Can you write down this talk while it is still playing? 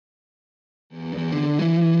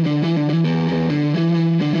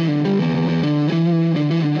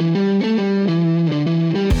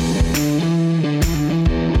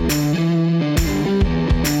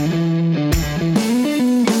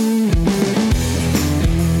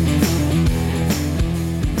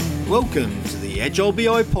Welcome to the Agile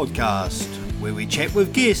BI podcast, where we chat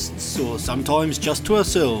with guests or sometimes just to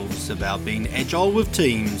ourselves about being agile with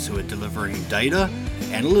teams who are delivering data,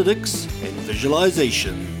 analytics and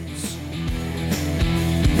visualizations.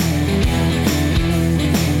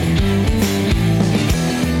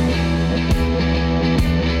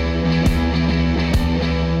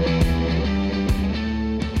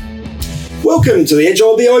 Welcome to the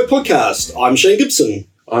Agile BI podcast. I'm Shane Gibson.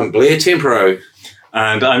 I'm Blair Tempero.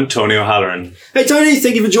 And I'm Tony O'Halloran. Hey Tony,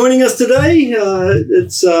 thank you for joining us today.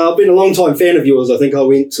 I've been a long time fan of yours. I think I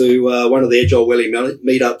went to one of the Agile Valley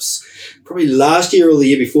meetups probably last year or the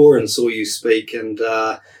year before and saw you speak. And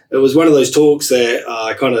it was one of those talks that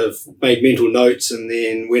I kind of made mental notes and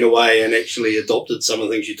then went away and actually adopted some of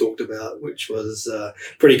the things you talked about, which was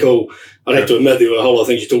pretty cool. I'd have to admit there were a whole lot of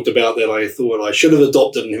things you talked about that I thought I should have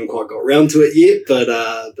adopted and haven't quite got around to it yet, but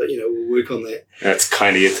we'll work on that. It's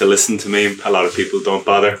kind of you to listen to me. A lot of people don't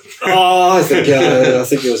bother. Oh, I think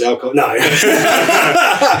it was alcohol. No. I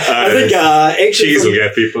think actually... Cheese will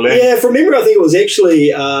get people in. Yeah, from memory, I think it was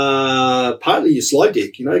actually partly your slide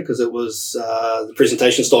deck, because it was the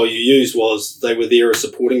presentation style you used was they were there as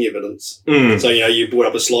supporting evidence. So, you brought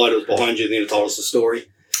up a slide, it was behind you, and then it told us the story.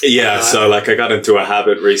 Yeah, so I got into a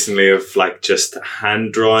habit recently of just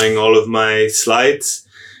hand drawing all of my slides,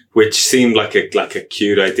 which seemed like a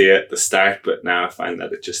cute idea at the start, but now I find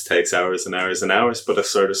that it just takes hours and hours and hours. But I've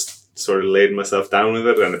sort of laid myself down with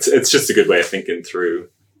it, and it's just a good way of thinking through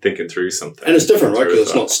something. And it's different, right? Because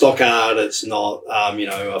it's not stock art, it's not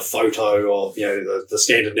a photo of the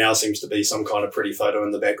standard now seems to be some kind of pretty photo in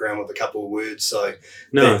the background with a couple of words. So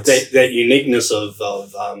that uniqueness of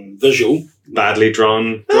visual. Badly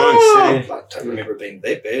drawn drawings. I don't remember it being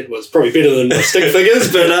that bad. Well, it's probably better than my stick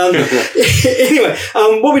figures. But anyway,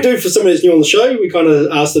 what we do for somebody that's new on the show, we kind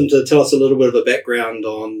of ask them to tell us a little bit of a background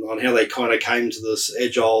on how they kind of came to this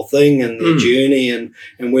agile thing and their journey and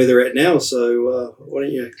where they're at now. So why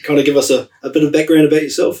don't you kind of give us a bit of background about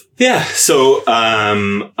yourself? Yeah, so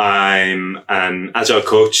I'm an agile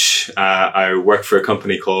coach. I work for a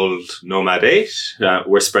company called Nomad 8.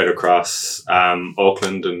 We're spread across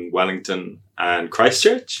Auckland and Wellington and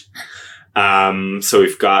Christchurch. So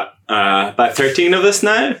we've got about 13 of us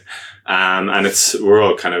now. And we're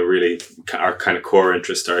all kind of really, our kind of core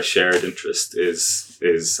interest, our shared interest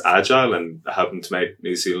is agile and helping to make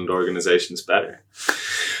New Zealand organizations better.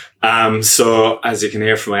 So as you can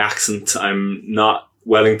hear from my accent, I'm not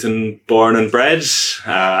Wellington born and bred,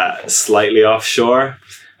 slightly offshore.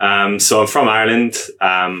 So I'm from Ireland.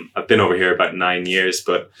 I've been over here about 9 years,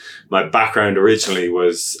 but my background originally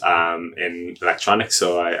was in electronics.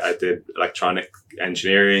 So I did electronic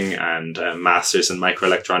engineering and a master's in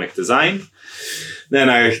microelectronic design. Then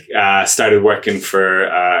I started working for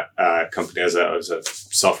a company as a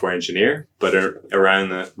software engineer, but around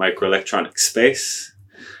the microelectronic space.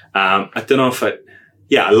 I don't know if I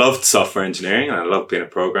loved software engineering and I loved being a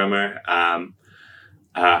programmer.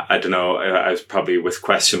 I don't know. I was probably with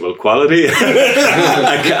questionable quality.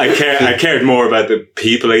 I cared more about the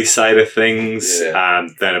people-y side of things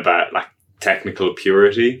than about technical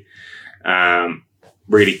purity.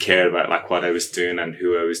 Really cared about what I was doing and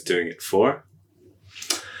who I was doing it for.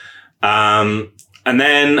 And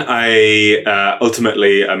then I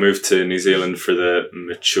ultimately moved to New Zealand for the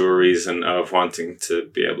mature reason of wanting to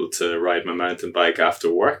be able to ride my mountain bike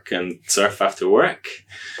after work and surf after work.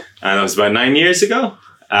 And that was about 9 years ago.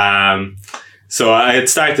 So I had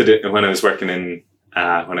started it when I was working in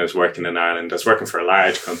Ireland. I was working for a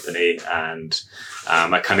large company and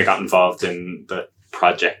I kind of got involved in the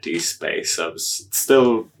project-y space. I was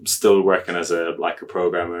still working as a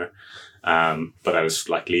programmer. But I was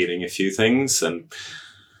leading a few things and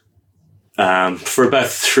for about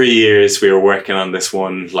 3 years we were working on this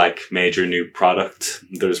one major new product.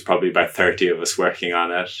 There was probably about 30 of us working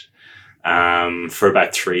on it for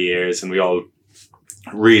about 3 years, and we all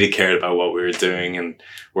really cared about what we were doing and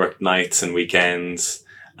worked nights and weekends,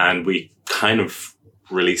 and we kind of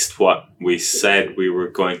released what we said we were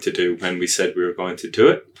going to do when we said we were going to do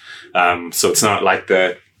it. So it's not like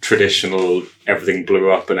the traditional everything blew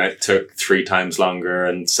up and it took 3 times longer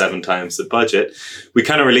and 7 times the budget. We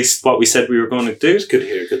kind of released what we said we were going to do. It's good to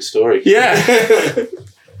hear a good story. Yeah.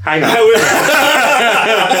 Hang on. Because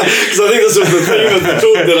I think this was the theme of the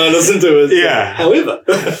talk that I listened to. However.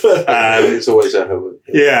 It's always a however.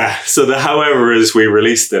 Yeah. So the however is we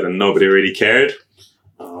released it and nobody really cared.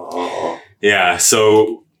 Oh. Yeah.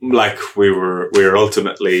 So we were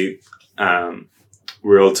ultimately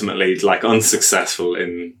unsuccessful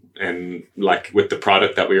in with the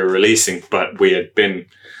product that we were releasing, but we had been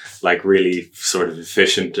really sort of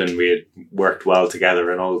efficient and we had worked well together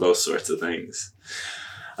and all those sorts of things.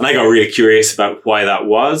 And I got really curious about why that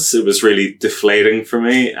was. It was really deflating for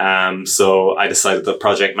me. So I decided that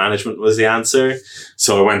project management was the answer.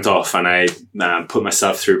 So I went off and I put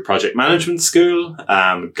myself through project management school,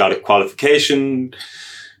 got a qualification,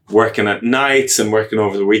 working at nights and working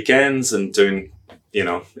over the weekends and doing,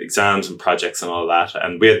 exams and projects and all that.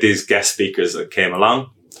 And we had these guest speakers that came along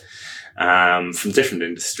from different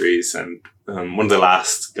industries. And one of the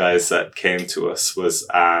last guys that came to us was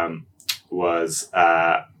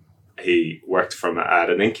he worked at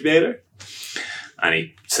an incubator, and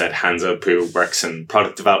he said, hands up, who works in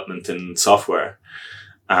product development and software.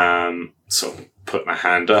 So put my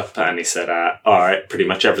hand up, and he said, all right, pretty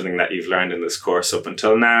much everything that you've learned in this course up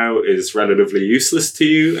until now is relatively useless to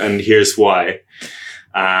you, and here's why.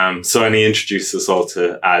 And he introduced us all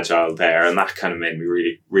to Agile there, and that kind of made me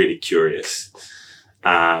really, really curious.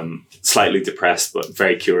 Slightly depressed, but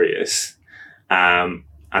very curious.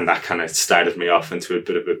 And that kind of started me off into a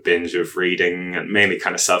bit of a binge of reading, and mainly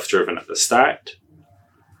kind of self-driven at the start.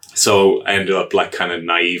 So I ended up kind of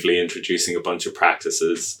naively introducing a bunch of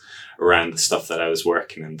practices around the stuff that I was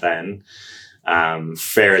working in then.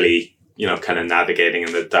 Fairly, kind of navigating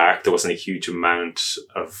in the dark. There wasn't a huge amount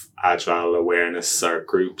of Agile awareness or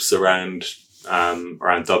groups around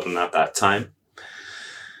Dublin at that time.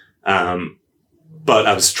 But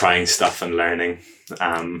I was trying stuff and learning,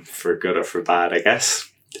 for good or for bad, I guess.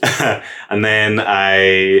 And then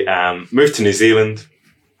I moved to New Zealand,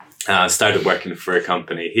 started working for a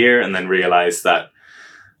company here, and then realized that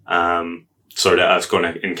I was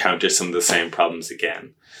going to encounter some of the same problems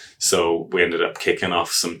again. So we ended up kicking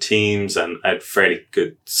off some teams, and I had fairly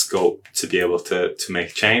good scope to be able to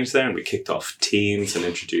make change there. And we kicked off teams and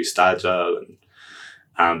introduced Agile,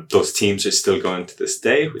 and those teams are still going to this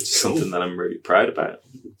day, which is something that I'm really proud about.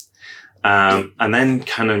 And then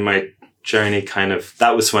kind of my journey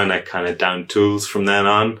that was when I kind of downed tools from then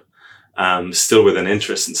on, still with an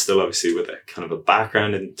interest and still obviously with a kind of a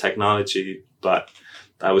background in technology, but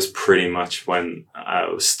that was pretty much when I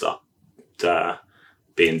was stopped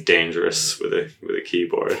being dangerous with a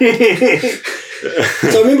keyboard.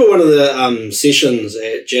 So I remember one of the sessions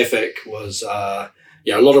at Jaffic was a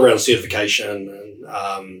lot around certification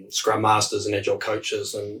and Scrum Masters and Agile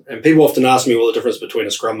coaches, and people often ask me what the difference between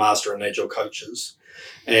a Scrum Master and Agile coaches.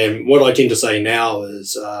 And what I tend to say now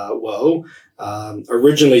is,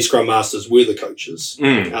 originally Scrum Masters were the coaches.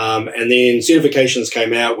 And then certifications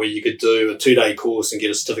came out where you could do a 2-day course and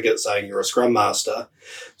get a certificate saying you're a Scrum Master.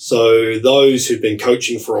 So those who'd been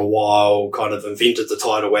coaching for a while kind of invented the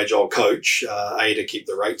title Agile Coach, to keep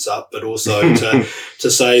the rates up, but also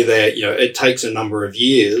to say that, it takes a number of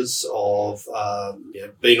years of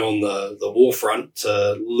being on the war front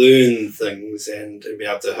to learn things and be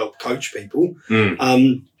able to help coach people.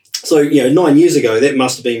 So, 9 years ago, that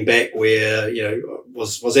must have been back where,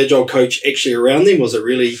 was Agile Coach actually around then? Was it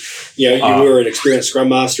really, you were an experienced Scrum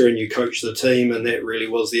Master and you coached the team and that really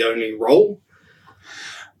was the only role?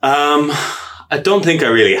 I don't think I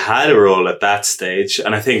really had a role at that stage.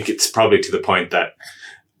 And I think it's probably to the point that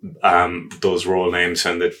those role names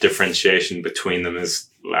and the differentiation between them is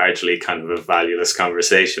largely kind of a valueless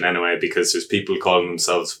conversation anyway, because there's people calling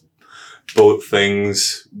themselves both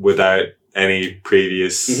things without any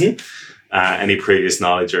previous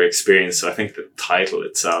knowledge or experience. So I think the title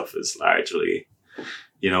itself is largely,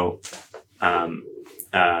 is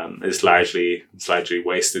largely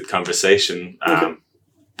wasted conversation.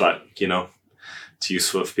 But it's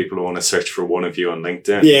useful if people want to search for one of you on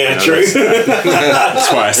LinkedIn. Yeah, true.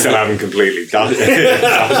 That's why I still haven't completely got it.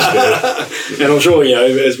 And I'm sure,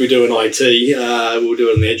 as we do in IT, we'll do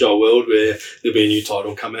it in the Agile world where there'll be a new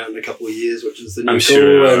title come out in a couple of years, which is the new I'm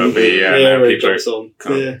sure and, people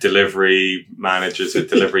are delivery managers or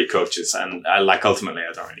delivery coaches. And ultimately,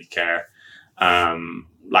 I don't really care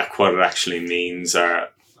what it actually means. Or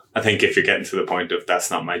I think if you're getting to the point of that's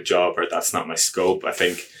not my job or that's not my scope, I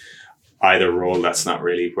think either role, that's not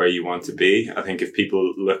really where you want to be. I think if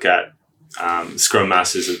people look at Scrum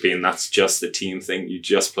Masters as being that's just a team thing, you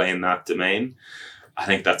just play in that domain, I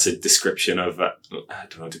think that's a description of, I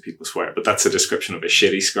don't know, do people swear, but that's a description of a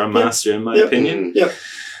shitty Scrum Master in my opinion. Yeah.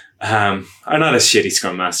 Or not a shitty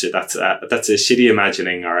Scrum Master, that's a shitty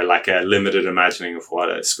imagining or like a limited imagining of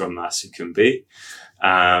what a Scrum Master can be.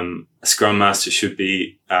 A Scrum Master should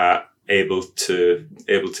be able to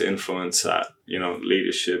influence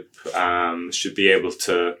leadership, should be able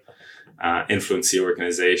to influence the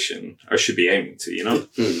organization, or should be aiming to,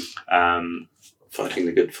 fighting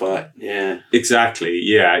the good fight. Yeah. Exactly.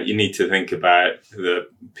 Yeah. You need to think about the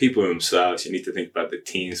people themselves. You need to think about the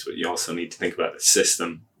teams, but you also need to think about the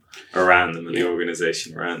system around them and the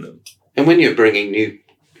organization around them. And when you're bringing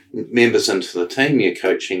members into the team, you're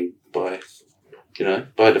coaching by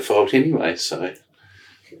default anyway. So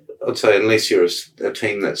I'd say unless you're a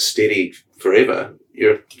team that's steady forever,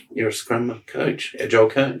 you're a Scrum coach, Agile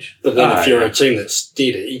coach. But then if you're a team that's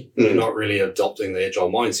steady, you're not really adopting the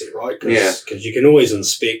Agile mindset, right? Because you can always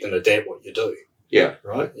inspect and adapt what you do. Yeah.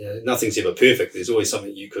 Right? Yeah, nothing's ever perfect. There's always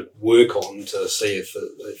something you could work on to see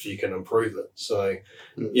if you can improve it. So,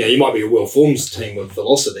 you might be a well-formed team with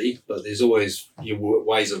velocity, but there's always your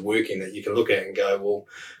ways of working that you can look at and go, well,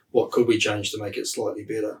 what could we change to make it slightly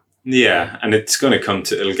better? Yeah, and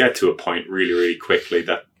it'll get to a point really, really quickly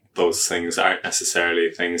that those things aren't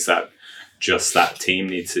necessarily things that just that team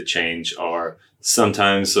needs to change, or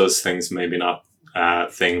sometimes those things maybe not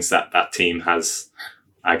things that team has,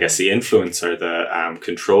 I guess, the influence or the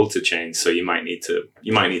control to change. So you might need to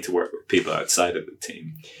work with people outside of the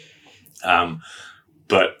team.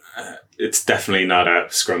 But it's definitely not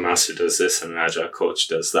a Scrum Master does this and an Agile coach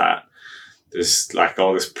does that. There's like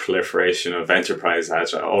all this proliferation of enterprise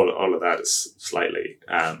Agile. All of that is slightly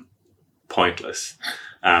pointless.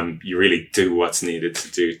 You really do what's needed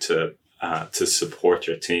to do to support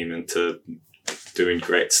your team into doing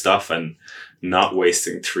great stuff and not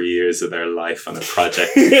wasting 3 years of their life on a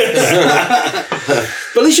project. But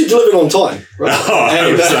at least you delivered on time, right? Oh,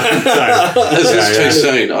 This is too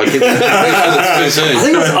soon. I get that. It's too soon. I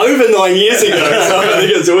think it was over 9 years ago, so I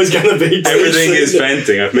think it's always going to be too Everything soon. is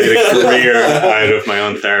venting. I've made a career out of my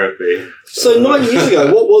own therapy. So 9 years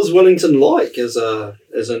ago, what was Wellington like as an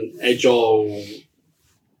Agile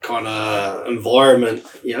kind of environment?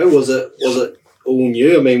 Was it all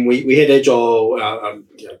new? I mean, we had Agile,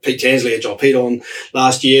 Pete Tansley, Agile Pete, on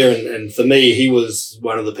last year, and for me, he was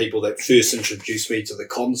one of the people that first introduced me to the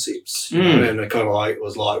concepts. And it kind of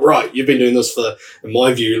was like, right, you've been doing this for, in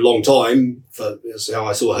my view, a long time. That's how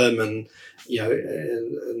I saw him, and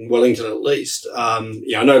in Wellington at least. I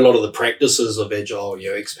know a lot of the practices of Agile,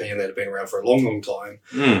 XP, and that have been around for a long, long time.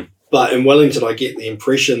 But in Wellington, I get the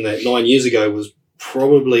impression that 9 years ago was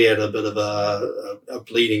probably at a bit of a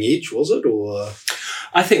bleeding edge, was it? Or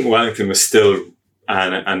I think Wellington was still,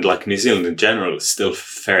 and like New Zealand in general, is still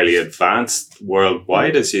fairly advanced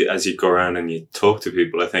worldwide as you go around and you talk to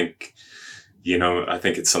people. I think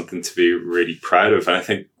it's something to be really proud of. And I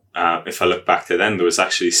think if I look back to then, there was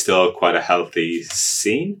actually still quite a healthy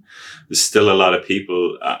scene. There's still a lot of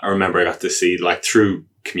people. I remember I got to see, like, through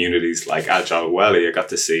communities like Agile Welly, I got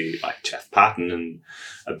to see like Jeff Patton and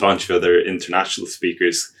a bunch of other international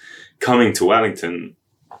speakers coming to Wellington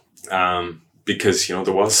because,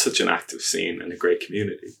 there was such an active scene and a great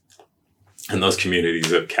community. And those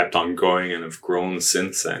communities have kept on growing and have grown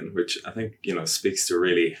since then, which I think, speaks to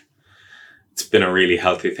it's been a really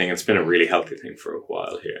healthy thing. It's been a really healthy thing for a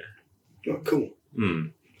while here. Oh, cool.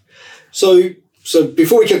 So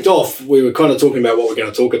before we kicked off, we were kind of talking about what we're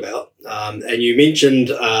going to talk about. And you mentioned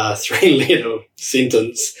a 3-letter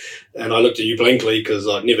sentence, and I looked at you blankly because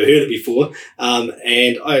I'd never heard it before.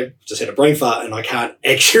 And I just had a brain fart and I can't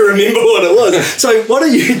actually remember what it was. So why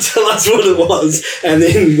don't you tell us what it was and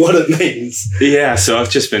then what it means? Yeah, so I've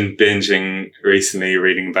just been binging recently,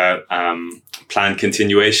 reading about planned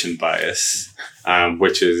continuation bias,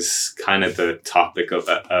 which is kind of the topic of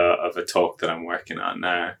a talk that I'm working on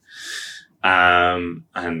now.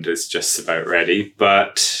 And it's just about ready.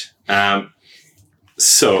 But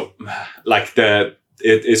so like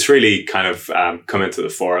it's really kind of come into the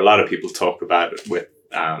fore. A lot of people talk about it with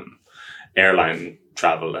airline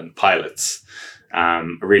travel and pilots. A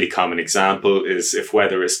really common example is if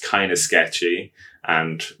weather is kind of sketchy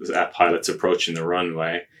and pilots approaching the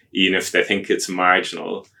runway, even if they think it's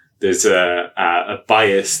marginal, there's a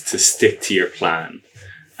bias to stick to your plan.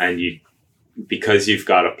 And because you've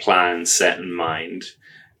got a plan set in mind,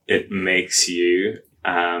 it makes you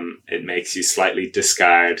slightly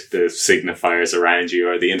discard the signifiers around you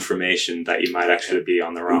or the information that you might actually be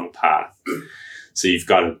on the wrong path. So you've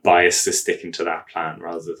got a bias to sticking to that plan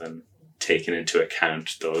rather than taking into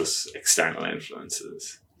account those external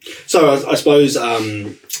influences. So I suppose,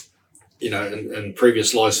 in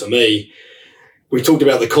previous lives for me, we talked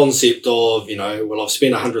about the concept of, I've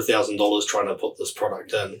spent $100,000 trying to put this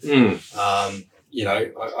product in.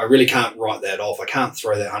 I really can't write that off. I can't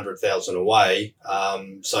throw that 100,000 away.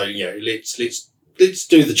 So let's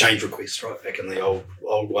do the change request, right, back in the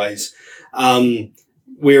old ways.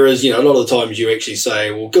 Whereas a lot of the times you actually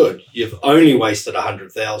say, well, good, you've only wasted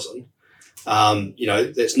 100,000.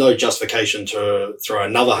 There's no justification to throw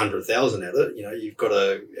another 100,000 at it. You've got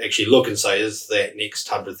to actually look and say, is that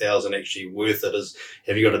next 100,000 actually worth it?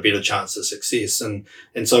 Have you got a better chance of success? And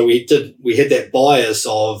so we had that bias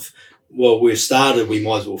of, well, we've started, we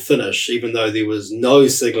might as well finish, even though there was no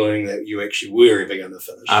signalling that you actually were ever going to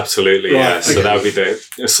finish. Absolutely, Right, yeah. okay. So that would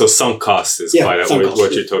be so sunk cost is Yeah, quite sunk what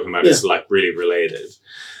cost, you're yeah. talking about is like really related.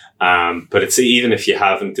 But it's even if you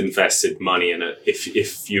haven't invested money in it,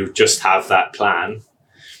 if you just have that plan,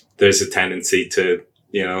 there's a tendency to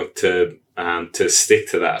to stick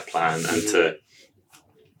to that plan and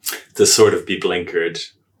to sort of be blinkered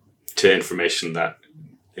to information that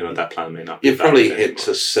that plan may not be You probably valid had anymore.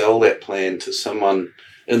 to sell that plan to someone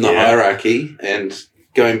in the Yeah. hierarchy, and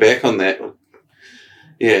going back on that,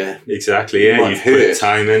 yeah, Exactly, yeah. might You've hurt. put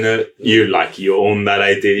time in it. You own that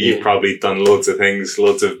idea. You've Yeah. probably done loads of things,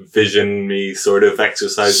 loads of vision-y sort of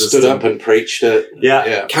exercises. stood up and preached it. Yeah,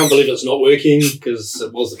 Yeah. Can't believe it's not working because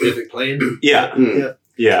it was the perfect plan. yeah, Mm.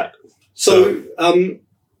 yeah. So,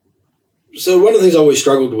 so one of the things I always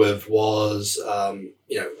struggled with was, when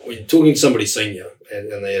you're talking to somebody senior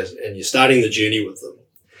and you're starting the journey with them,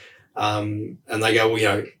 and they go,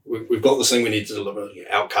 well, we've got this thing we need to deliver,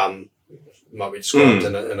 outcome might be described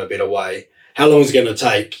in a better way. How long is it going to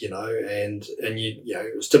take, and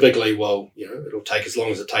it's typically, it'll take as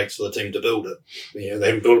long as it takes for the team to build it. They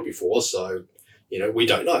haven't built it before, so, we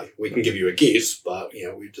don't know. We can give you a guess, but,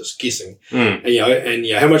 we're just guessing. Mm. And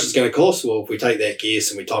how much it's going to cost? Well, if we take that guess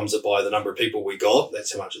and we times it by the number of people we got,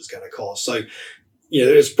 that's how much it's going to cost. So,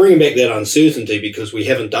 it's bringing back that uncertainty because we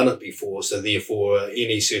haven't done it before. So therefore,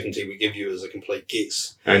 any certainty we give you is a complete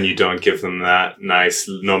guess. And you don't give them that nice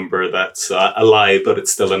number that's a lie, but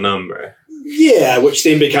it's still a number. Yeah, which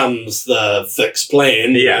then becomes the fixed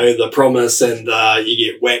plan, Yeah. the promise, and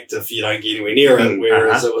you get whacked if you don't get anywhere near it.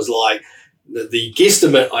 Whereas it was like the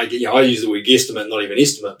guesstimate, I use the word guesstimate, not even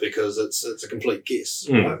estimate, because it's a complete guess,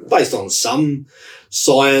 right? Based on some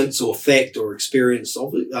science or fact or experience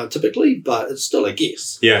of it, typically, but it's still a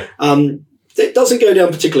guess. Yeah. That doesn't go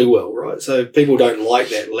down particularly well, right? So people don't like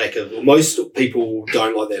that most people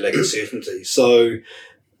don't like that lack of certainty. So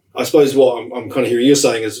I suppose what I'm kind of hearing you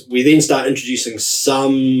saying is we then start introducing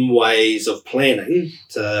some ways of planning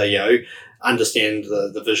to, understand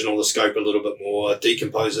the vision or the scope a little bit more,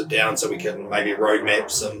 decompose it down so we can maybe roadmap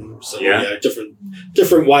some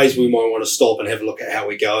different ways we might want to stop and have a look at how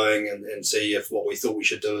we're going and see if what we thought we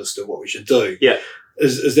should do is still what we should do. Yeah.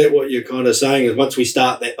 Is that what you're kind of saying? Is once we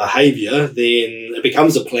start that behaviour, then it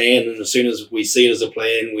becomes a plan, and as soon as we see it as a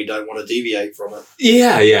plan, we don't want to deviate from it.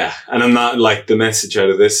 Yeah. And I'm not like the message out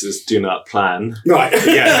of this is do not plan. Right.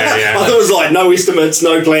 Yeah. I thought it was like no estimates,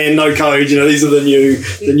 no plan, no code. These are the new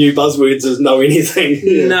buzzwords. Is no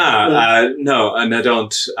anything. No, and I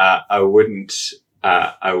don't. I wouldn't say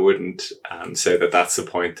that that's the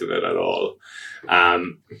point of it at all.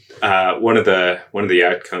 One of the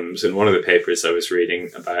outcomes in one of the papers I was reading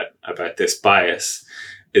about this bias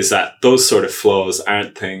is that those sort of flaws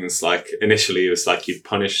aren't things like initially it was like you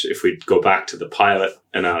punish. If we go back to the pilot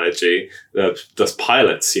analogy, those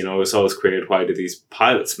pilots, it was always queried, why do these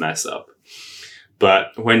pilots mess up?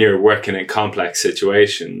 But when you're working in complex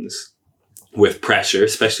situations with pressure,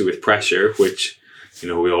 especially with pressure, which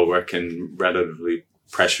we all work in relatively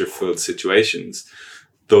pressure-filled situations,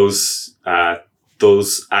 those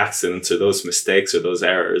accidents or those mistakes or those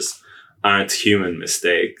errors aren't human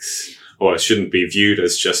mistakes, or it shouldn't be viewed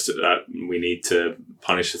as just that we need to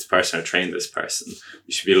punish this person or train this person.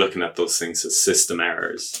 We should be looking at those things as system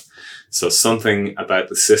errors. So something about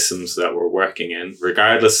the systems that we're working in,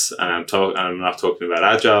 regardless, and I'm not talking about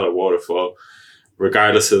agile or waterfall,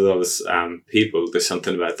 regardless of those people, there's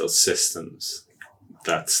something about those systems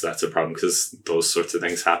that's a problem, because those sorts of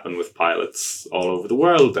things happen with pilots all over the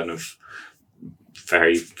world and of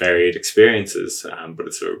very varied experiences, but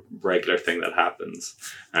it's a regular thing that happens,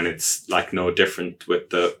 and it's like no different with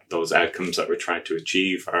those outcomes that we're trying to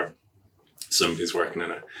achieve, or somebody's working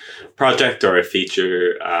on a project or a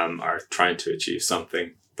feature, or trying to achieve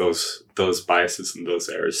something. Those biases and those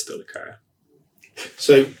errors still occur.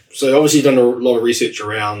 So obviously you've done a lot of research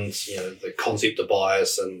around the concept of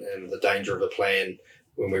bias and the danger of a plan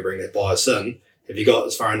when we bring that bias in. Have you got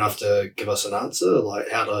as far enough to give us an answer? Like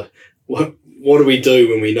what do we do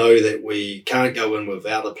when we know that we can't go in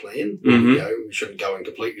without a plan? Mm-hmm. We shouldn't go in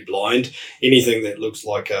completely blind. Anything that looks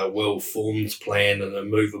like a well-formed plan and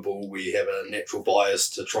immovable, we have a natural bias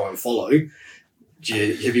to try and follow.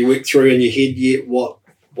 Have you worked through in your head yet what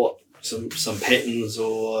some patterns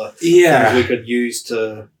or things we could use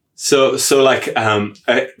to? So like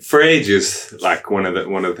for ages, like one of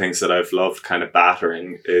the things that I've loved kind of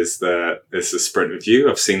battering is the sprint review.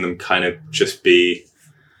 I've seen them kind of just be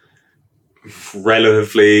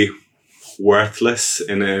relatively worthless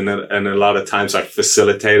in a lot of times, like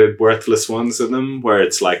facilitated worthless ones of them, where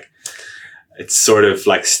it's like it's sort of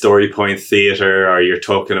like story point theater, or you're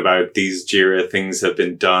talking about these Jira things have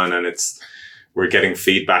been done, and we're getting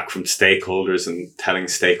feedback from stakeholders and telling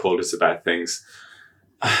stakeholders about things.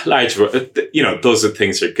 Those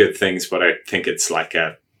things are good things, but I think it's like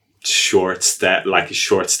a short step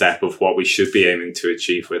of what we should be aiming to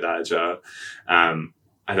achieve with Agile.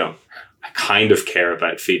 I kind of care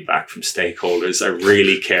about feedback from stakeholders. I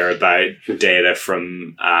really care about data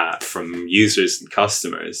from users and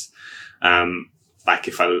customers. Like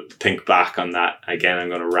if I think back on that again, I'm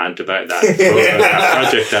going to rant about that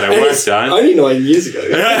project that I worked on. Only 9 years ago.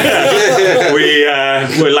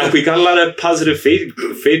 we got a lot of positive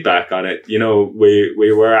feedback on it.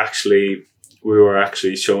 We were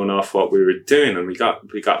actually showing off what we were doing, and we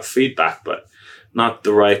got feedback, but not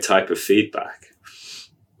the right type of feedback.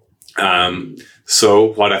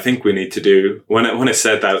 So what I think we need to do, when I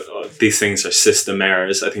said that these things are system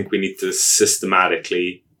errors, I think we need to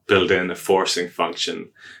systematically build in a forcing function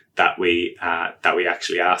that we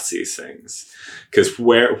actually ask these things. Because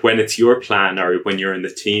when it's your plan, or when you're in the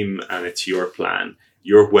team and it's your plan,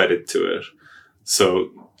 you're wedded to it. So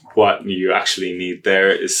what you actually need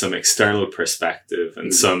there is some external perspective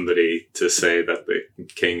and somebody to say that the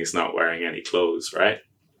king is not wearing any clothes, right?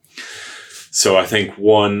 So I think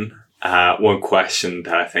one question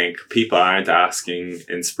that I think people aren't asking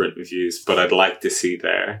in sprint reviews, but I'd like to see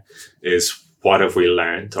there, is what have we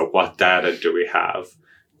learned, or what data do we have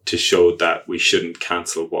to show that we shouldn't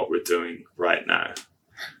cancel what we're doing right now?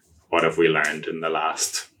 What have we learned in the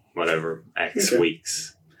last X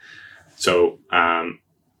weeks? So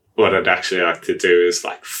what I'd actually like to do is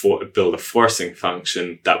build a forcing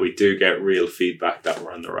function that we do get real feedback that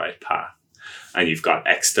we're on the right path. And you've got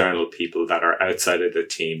external people that are outside of the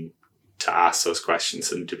team to ask those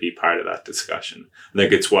questions and to be part of that discussion. I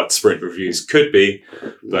think it's what sprint reviews could be,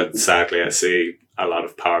 but sadly I see a lot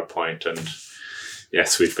of PowerPoint, and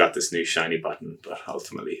yes, we've got this new shiny button, but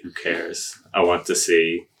ultimately who cares? I want to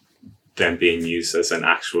see them being used as an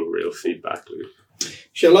actual real feedback loop.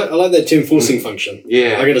 Sure, I like that term, forcing function.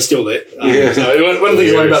 Yeah. I'm going to steal that. So one of the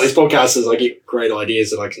things I like about this podcast is I get great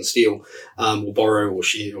ideas that I can steal, or borrow, or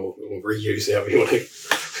share, or reuse, however you want to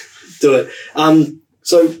do it.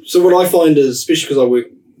 So what I find is, especially because I work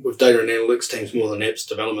with data and analytics teams more than apps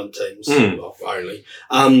development teams, only,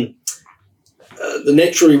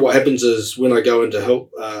 naturally what happens is when I go in to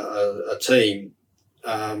help a team,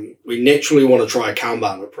 we naturally want to try a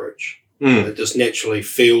Kanban approach. It just naturally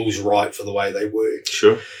feels right for the way they work.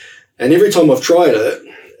 Sure. And every time I've tried it,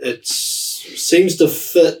 it seems to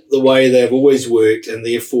fit the way they've always worked, and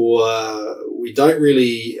therefore we don't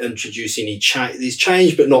really introduce any change. There's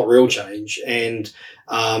change, but not real change, and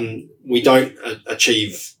we don't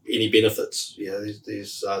achieve any benefits.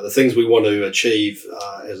 There's the things we want to achieve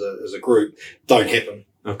as a group don't happen.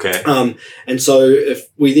 Okay. And so if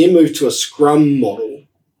we then move to a Scrum model,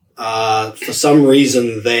 for some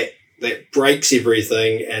reason that breaks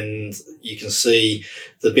everything, and you can see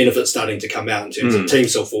the benefits starting to come out in terms of team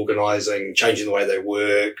self-organizing, changing the way they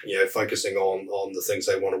work, focusing on the things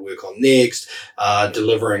they want to work on next,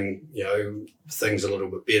 delivering, things a little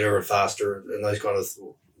bit better and faster, and those kind of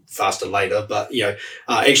faster later, but,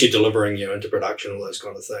 actually delivering, into production, all those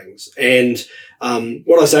kind of things. And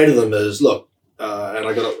what I say to them is, look, and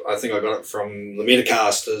I think I got it from the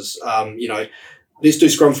Metacast, is, let's do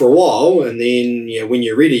Scrum for a while, and then when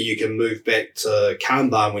you're ready, you can move back to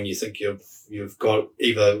Kanban when you think you've got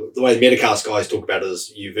either the way the Metacast guys talk about it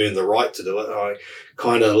is you've earned the right to do it. I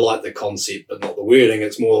kind of like the concept, but not the wording.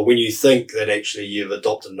 It's more when you think that actually you've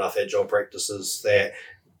adopted enough agile practices that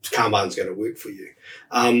Kanban's going to work for you.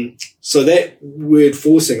 So that word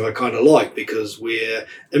forcing I kind of like, because we're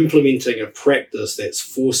implementing a practice that's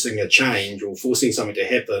forcing a change or forcing something to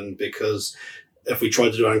happen, because if we try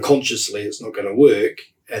to do it unconsciously, it's not going to work.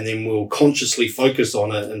 And then we'll consciously focus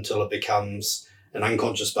on it until it becomes an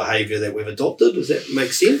unconscious behavior that we've adopted. Does that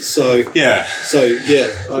make sense? Yeah.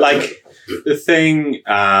 The thing,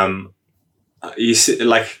 you see,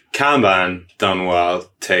 like Kanban done well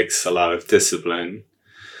takes a lot of discipline.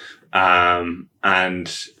 But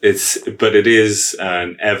it is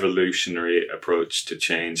an evolutionary approach to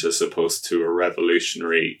change as opposed to a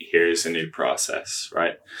revolutionary, here's a new process,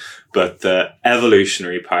 right? But the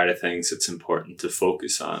evolutionary part of things, it's important to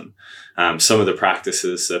focus on. Some of the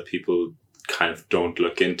practices that people kind of don't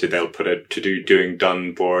look into, they'll put a doing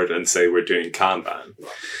done board and say we're doing Kanban.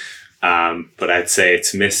 But I'd say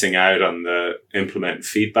it's missing out on the implement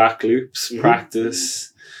feedback loops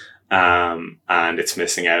practice. And it's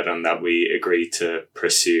missing out on that we agree to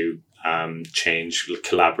pursue change,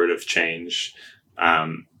 collaborative change,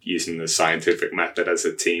 using the scientific method as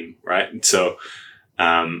a team, right? So,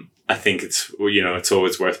 I think it's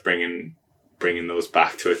always worth bringing those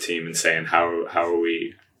back to a team and saying how are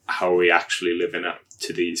we actually living up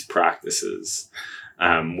to these practices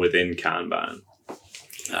within Kanban,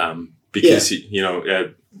 because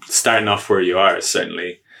starting off where you are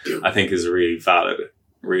certainly I think is a really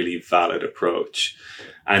valid approach.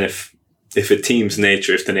 And if a team's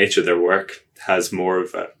nature, if the nature of their work has more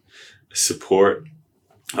of a support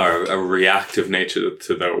or a reactive nature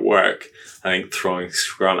to their work, I think throwing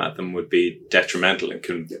Scrum at them would be detrimental and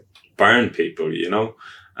can burn people,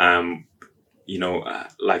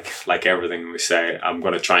 like everything we say. I'm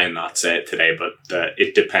going to try and not say it today, but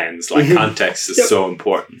it depends. Like context is so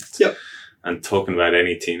important. Yep. And talking about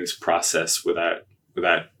any team's process without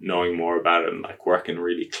knowing more about it and like working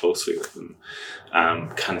really closely with them,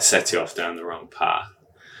 kind of sets you off down the wrong path.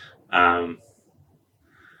 And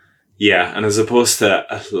as opposed to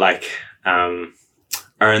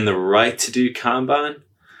earn the right to do Kanban,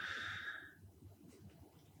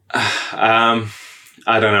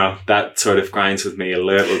 I don't know. That sort of grinds with me a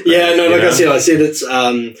little bit. Yeah, no, like I said, it's.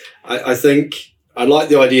 I think I like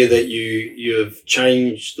the idea that you have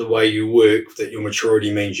changed the way you work. That your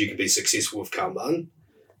maturity means you can be successful with Kanban,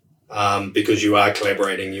 because you are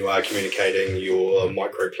collaborating, you are communicating, you're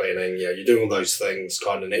micro planning. Yeah, you're doing all those things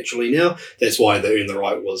kind of naturally now. That's why the earn the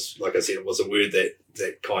right was, like I said, it was a word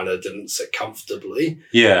that kind of didn't sit comfortably.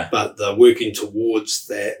 Yeah. But the working towards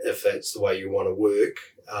that, if that's the way you want to work,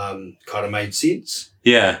 kind of made sense.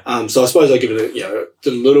 Yeah. So I suppose I give it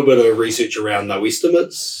did a little bit of research around no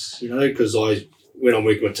estimates, because when I'm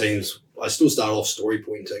working with teams, I still start off story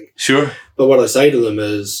pointing. Sure. But what I say to them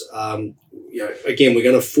is, again, we're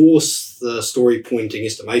going to force the story pointing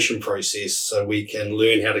estimation process so we can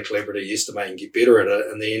learn how to collaboratively estimate and get better at it.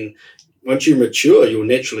 And then once you mature, you'll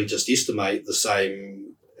naturally just estimate the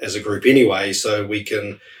same as a group anyway. So we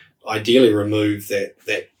can ideally remove that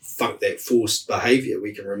forced behavior.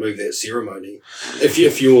 We can remove that ceremony. If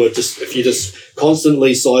you're just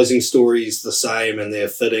constantly sizing stories the same and they're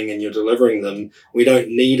fitting and you're delivering them, we don't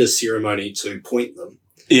need a ceremony to point them.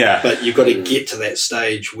 Yeah. But you've got to get to that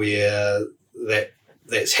stage where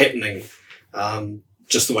that's happening,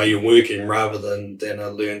 just the way you're working rather than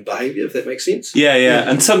a learned behavior, if that makes sense. Yeah.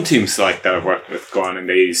 And some teams like that I've worked with go on and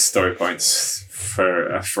they use story points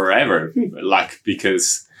for forever,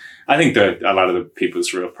 because I think that a lot of the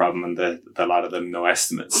people's real problem and a lot of the no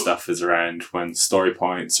estimate stuff is around when story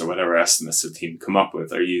points or whatever estimates the team come up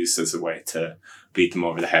with are used as a way to beat them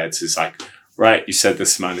over the head. So it's like, right, you said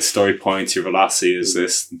this amount of story points, your velocity is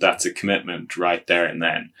this, that's a commitment right there and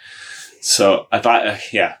then. So I thought,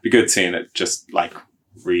 it'd be good seeing it just like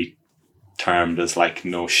re-termed as like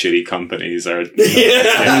no shitty companies or.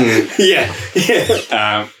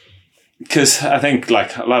 Because I think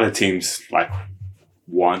like a lot of teams like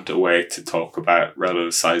want a way to talk about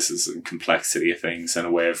relative sizes and complexity of things and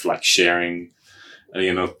a way of like sharing,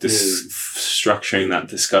 structuring that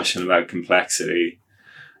discussion about complexity.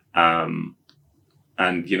 And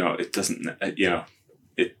it doesn't,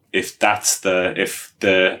 if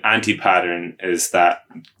the anti-pattern is that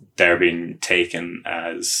they're being taken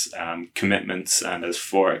as commitments and as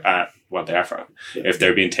if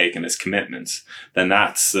they're being taken as commitments, then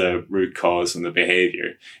that's the root cause and the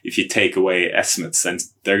behavior. If you take away estimates, then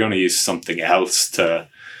they're going to use something else to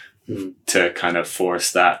kind of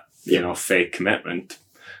force that, fake commitment.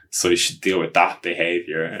 So you should deal with that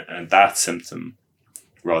behavior and that symptom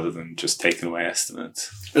rather than just taking away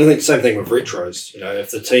estimates. And I think the same thing with retros.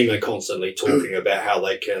 If the team are constantly talking about how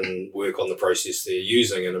they can work on the process they're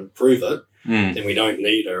using and improve it, then we don't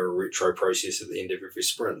need a retro process at the end of every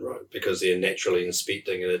sprint, right? Because they're naturally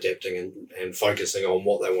inspecting and adapting and focusing on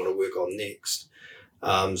what they want to work on next.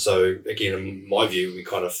 So again, in my view, we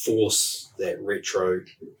kind of force that retro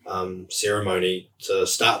ceremony to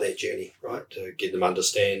start that journey, right? To get them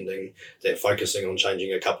understanding that focusing on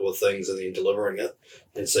changing a couple of things and then delivering it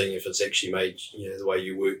and seeing if it's actually made the way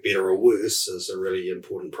you work better or worse is a really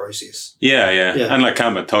important process. Yeah. And like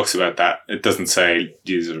Kanban talks about that, it doesn't say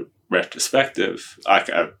use a retrospective.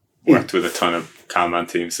 I've worked with a ton of Kanban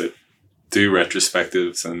teams that do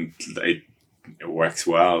retrospectives and it works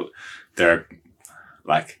well. They're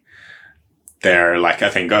like I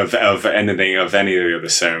think of any of the other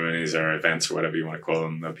ceremonies or events or whatever you want to call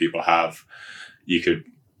them that people have, you could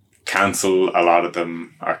cancel a lot of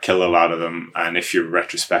them or kill a lot of them, and if your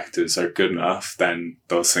retrospectives are good enough, then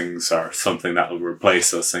those things are something that will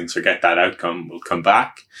replace those things or get that outcome will come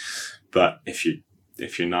back. But if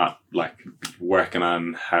you're not like working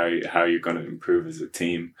on how you're going to improve as a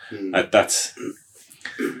team, that's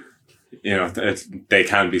they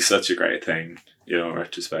can be such a great thing.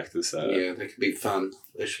 Retrospectives. They can be fun.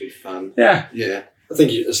 They should be fun. Yeah. Yeah. I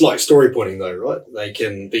think it's like story pointing though, right? They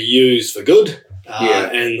can be used for good,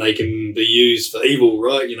 and they can be used for evil,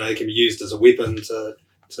 right? They can be used as a weapon to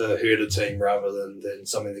hurt a team rather than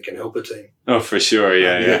something that can help a team. Oh, for sure.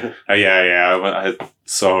 Yeah. I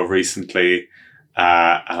saw recently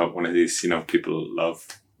one of these, people love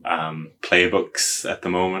playbooks at the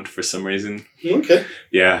moment for some reason. Okay.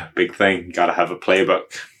 Yeah, big thing. Got to have a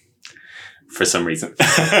playbook for some reason.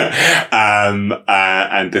 And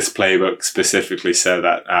this playbook specifically said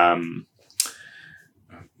that,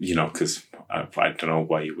 because I don't know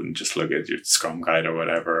why you wouldn't just look at your Scrum guide or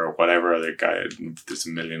whatever other guide. There's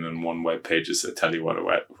 1,000,001 web pages that tell you what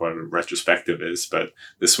a retrospective is, but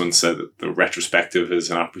this one said that the retrospective is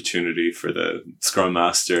an opportunity for the Scrum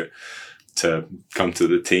Master to come to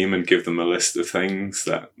the team and give them a list of things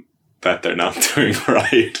that they're not doing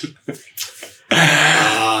right.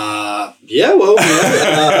 I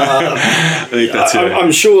think that's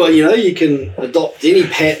I'm sure you can adopt any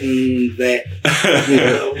pattern that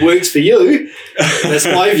works for you. That's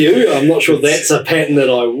my view. I'm not sure that's a pattern that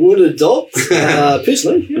I would adopt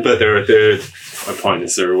personally. Yeah. But my point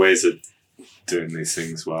is there are ways of doing these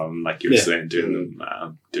things well, and like you were saying, doing them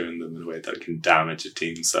in a way that can damage a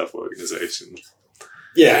team's self-organisation.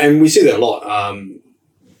 Yeah, and we see that a lot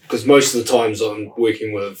because most of the times I'm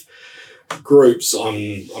working with groups,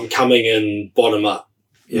 I'm coming in bottom up.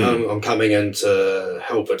 I'm coming in to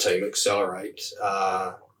help a team accelerate.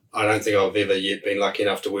 I don't think I've ever yet been lucky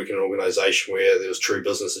enough to work in an organisation where there was true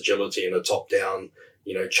business agility and a top-down,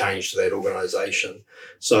 change to that organisation.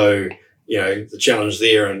 So, the challenge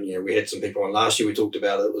there, and we had some people on last year, we talked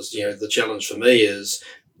about it, was the challenge for me is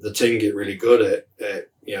the team get really good at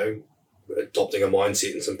adopting a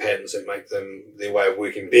mindset and some patterns that make them their way of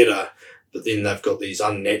working better. But then they've got these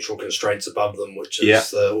unnatural constraints above them, which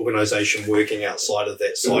is the organisation working outside of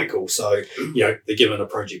that cycle. So, they're given a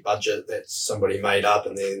project budget that somebody made up,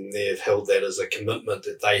 and then they've held that as a commitment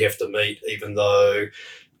that they have to meet, even though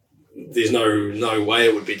there's no way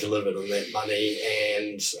it would be delivered on that money.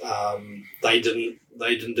 And they didn't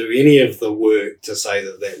do any of the work to say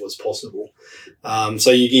that was possible.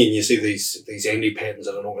 So again, you see these anti-patterns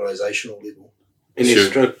at an organisational level. And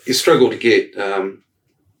you struggle to get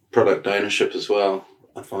product ownership as well.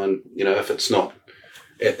 I find, if it's not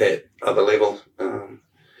at that other level,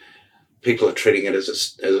 people are treating it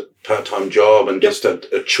as a part-time job and just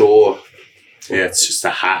a chore. Yeah, it's just a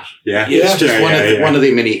hat. Yeah, it's just one of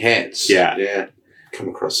the many hats. Yeah. Come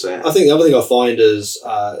across that. I think the other thing I find is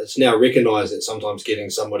it's now recognised that sometimes getting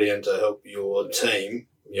somebody in to help your team,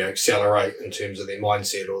 accelerate in terms of their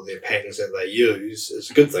mindset or their patterns that they use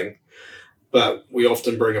is a good thing. But we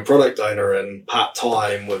often bring a product owner in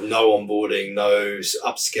part-time with no onboarding, no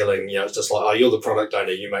upskilling. It's just like, you're the product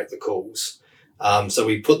owner, you make the calls. So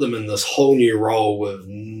we put them in this whole new role with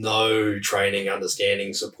no training,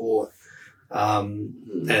 understanding, support, and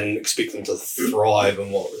expect them to thrive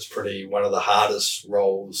in what was one of the hardest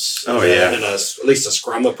roles in at least a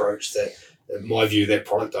Scrum approach. That, in my view, that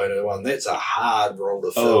product owner one, that's a hard role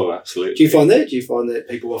to fill. Oh, absolutely. Do you find that? Do you find that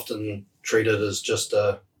people often treat it as just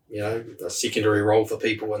a secondary role for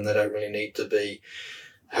people and they don't really need to be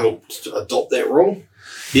helped adopt that role?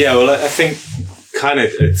 Yeah, well, I think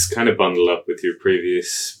it's kind of bundled up with your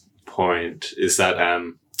previous point is that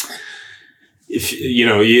if you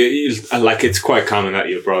like, it's quite common that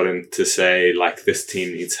you're brought in to say like this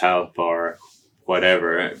team needs help or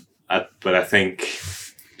whatever, but I think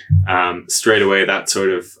straight away that sort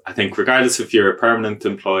of, I think regardless if you're a permanent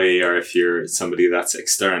employee or if you're somebody that's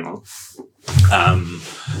external,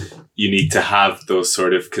 you need to have those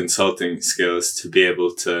sort of consulting skills to be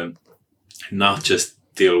able to not just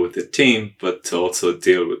deal with the team, but to also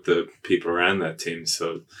deal with the people around that team.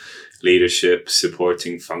 So leadership,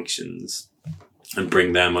 supporting functions, and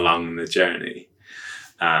bring them along in the journey.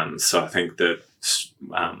 So I think that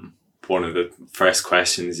one of the first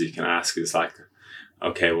questions you can ask is like,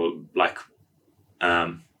 okay, well, like,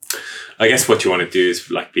 I guess what you want to do is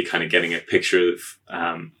like be kind of getting a picture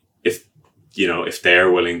of if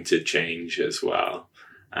they're willing to change as well,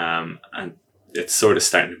 and it's sort of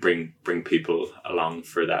starting to bring people along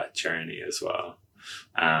for that journey as well,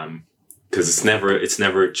 because it's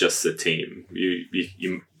never just the team.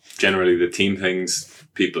 You generally the team things,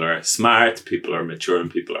 people are smart, people are mature,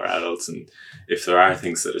 and people are adults, and if there are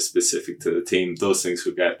things that are specific to the team, those things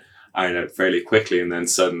will get ironed out fairly quickly, and then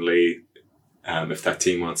suddenly, if that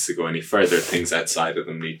team wants to go any further, things outside of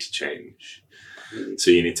them need to change.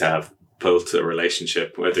 So you need to have built a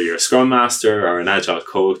relationship, whether you're a Scrum Master or an Agile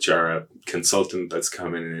coach or a consultant that's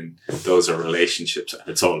coming in, those are relationships.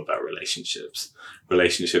 It's all about relationships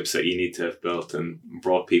that you need to have built and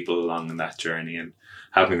brought people along in that journey, and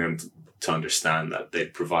helping them to understand that they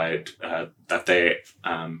provide a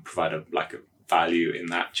value in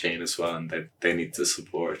that chain as well, and that they need to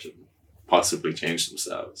support and possibly change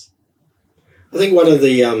themselves. I think one of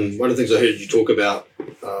the things I heard you talk about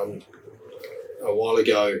a while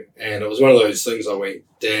ago, and it was one of those things I went,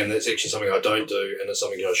 damn, that's actually something I don't do, and it's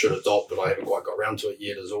something I should adopt, but I haven't quite got around to it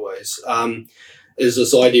yet, as always, is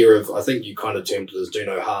this idea of, I think you kind of termed it as do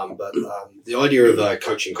no harm, but the idea of a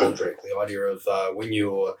coaching contract, the idea of when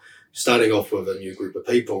you're starting off with a new group of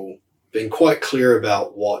people, being quite clear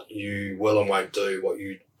about what you will and won't do,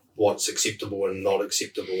 what's acceptable and not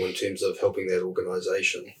acceptable in terms of helping that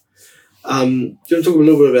organisation. Do you want to talk a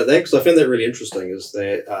little bit about that? Because I found that really interesting, is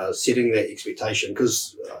that setting that expectation.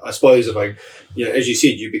 Because I suppose as you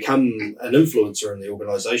said, you become an influencer in the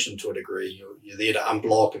organisation to a degree. You're there to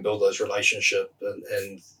unblock and build those relationships,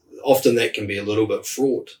 and often that can be a little bit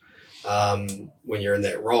fraught when you're in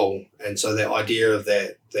that role. And so that idea of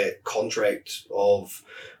that contract of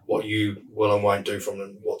what you will and won't do from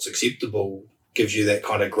what's acceptable gives you that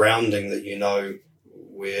kind of grounding that you know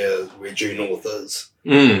where due north is.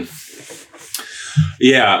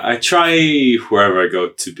 Yeah, I try wherever I go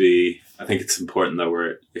to be. I think it's important that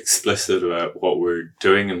we're explicit about what we're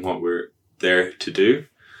doing and what we're there to do.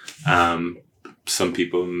 Some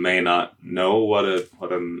people may not know what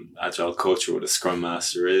an Agile coach or what a Scrum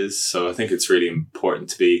Master is. So I think it's really important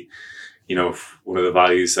to be, one of the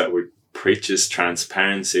values that we preach is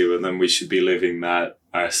transparency, but then we should be living that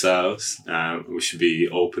ourselves. We should be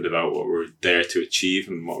open about what we're there to achieve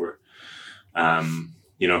and what we're,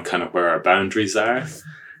 kind of where our boundaries are.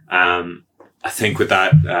 I think with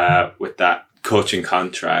that coaching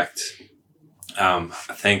contract, I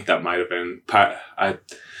think that might have been part. I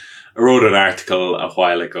wrote an article a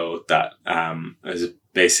while ago that is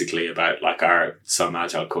basically about some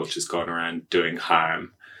Agile coaches going around doing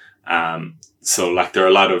harm. So there are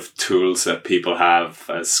a lot of tools that people have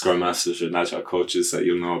as Scrum Masters and Agile coaches that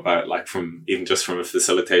you'll know about, from a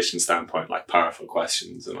facilitation standpoint, like powerful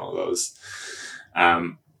questions and all those,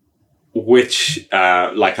 which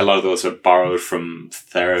a lot of those are borrowed from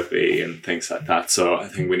therapy and things like that. So I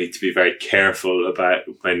think we need to be very careful about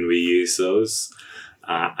when we use those,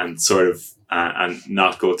 and and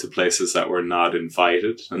not go to places that we're not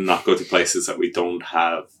invited, and not go to places that we don't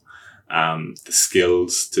have the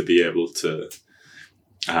skills to be able to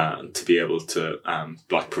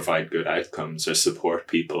provide good outcomes or support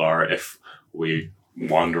people, or if we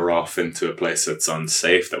wander off into a place that's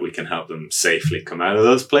unsafe, that we can help them safely come out of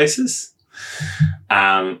those places.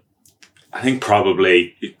 I think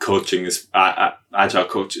probably coaching is Agile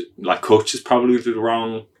coach is probably the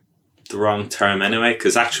wrong term anyway,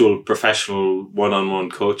 because actual professional one-on-one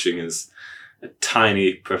coaching is a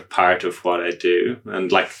tiny part of what I do,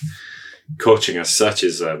 and coaching as such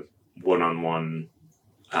is a one-on-one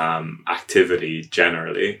activity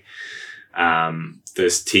generally.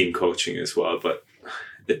 There's team coaching as well, but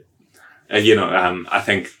I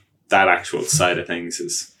think that actual side of things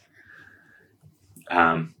is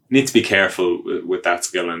need to be careful with that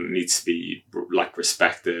skill, and it needs to be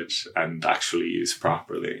respected and actually used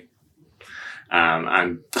properly.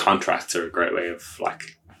 And contracts are a great way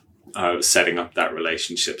of setting up that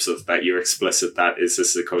relationship, so that you're explicit that is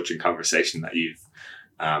this a coaching conversation that you've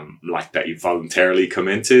that you voluntarily come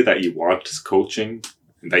into, that you want coaching,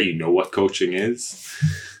 and that you know what coaching is.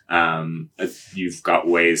 You've got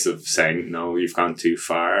ways of saying, no, you've gone too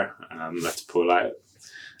far, let's pull out.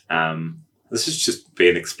 This is just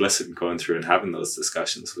being explicit and going through and having those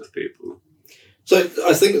discussions with people. So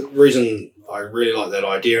I think the reason I really like that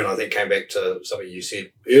idea, and I think came back to something you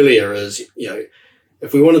said earlier, is,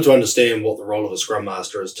 if we wanted to understand what the role of a Scrum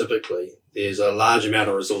Master is typically, there's a large amount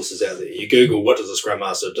of resources out there. You Google, what does a Scrum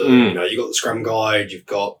Master do? You've got the Scrum Guide, you've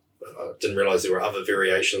got, I didn't realise there were other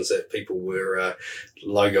variations that people were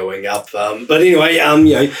logoing up. But anyway,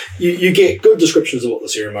 you get good descriptions of what the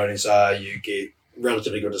ceremonies are, you get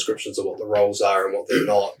relatively good descriptions of what the roles are and what they're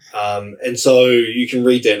not. And so you can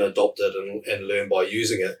read that and adopt it and learn by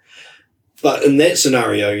using it. But in that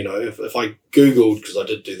scenario, if I Googled, because I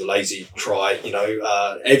did do the lazy try,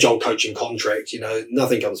 Agile coaching contract,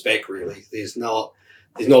 nothing comes back really. There's not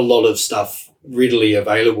a lot of stuff readily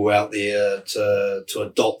available out there to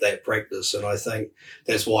adopt that practice. And I think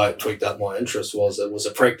that's why it tweaked up my interest, was it was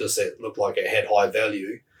a practice that looked like it had high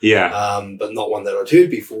value. Yeah. But not one that I'd heard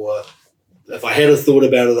before. If I had a thought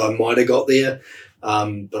about it, I might have got there.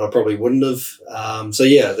 but I probably wouldn't have. So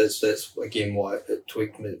yeah, that's again why it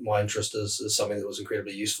tweaked my interest is something that was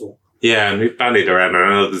incredibly useful. Yeah, and we've bandied around. I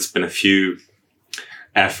know there's been a few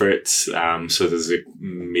efforts. So there's a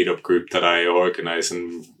meetup group that I organise,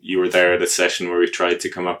 and you were there at a session where we tried to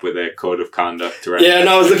come up with a code of conduct. Yeah,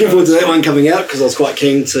 no, I was looking forward to that one coming out because I was quite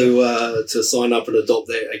keen to sign up and adopt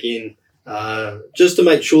that again. Just to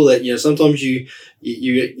make sure that, sometimes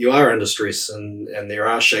you are under stress and there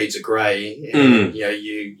are shades of grey, and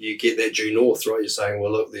you get that due north, right? You're saying,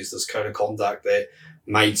 well, look, there's this code of conduct that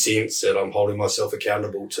made sense that I'm holding myself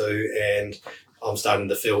accountable to, and I'm starting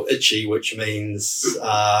to feel itchy, which means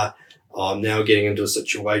I'm now getting into a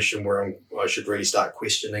situation where I should really start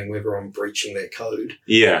questioning whether I'm breaching that code.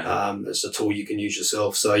 Yeah. It's a tool you can use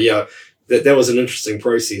yourself. So yeah, that was an interesting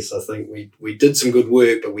process. I think we did some good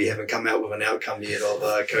work, but we haven't come out with an outcome yet of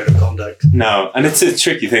a code of conduct. No, and it's a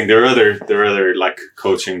tricky thing. There are other like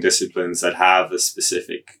coaching disciplines that have a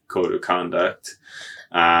specific code of conduct.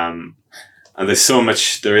 And there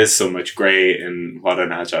is so much grey in what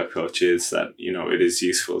an agile coach is that, it is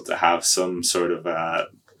useful to have some sort of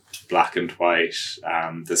black and white.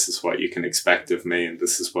 This is what you can expect of me, and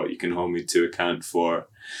this is what you can hold me to account for.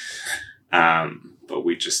 But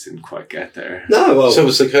we just didn't quite get there. No, well, so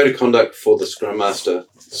was the code of conduct for the Scrum Master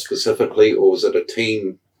specifically, or was it a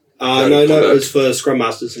team? No, it's for Scrum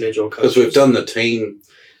Masters and Agile coaches. Because we've done the team.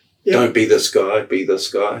 Yep. Don't be this guy, be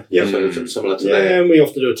this guy. Yeah, so similar to that. Yeah, and we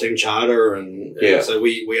often do a team charter, and so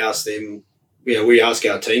we ask them. We ask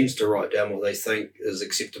our teams to write down what they think is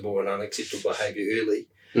acceptable and unacceptable behaviour early.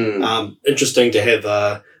 Interesting to have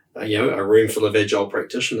a room full of agile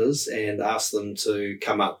practitioners and ask them to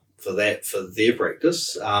come up for that for their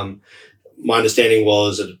practice. My understanding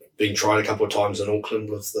was it had been tried a couple of times in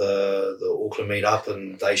Auckland with the Auckland meetup,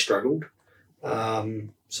 and they struggled.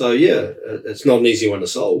 So yeah, it's not an easy one to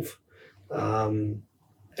solve. And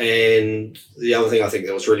the other thing I think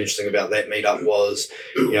that was really interesting about that meetup was,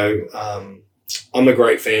 I'm a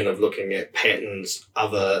great fan of looking at patterns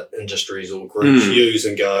other industries or groups use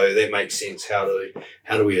and go, that makes sense. How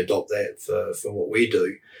do we adopt that for what we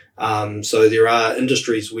do? So there are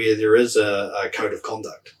industries where there is a code of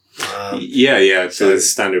conduct. So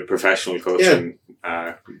standard professional coaching.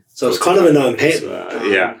 Yeah. So it's kind of a known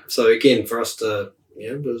pattern. So again, for us to,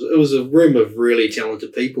 it was a room of really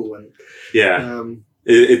talented people, and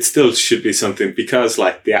it still should be something, because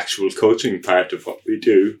like the actual coaching part of what we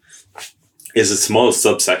do is a small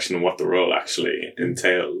subsection of what the role actually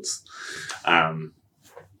entails.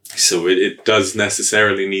 So it does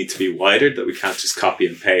necessarily need to be wider, that we can't just copy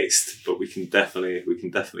and paste, but we can definitely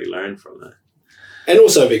learn from it. And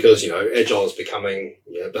also because, Agile is becoming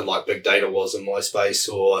a bit like big data was in my space,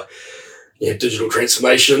 or digital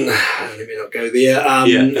transformation. Let me not go there. Or I'll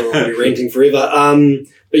be ranting forever.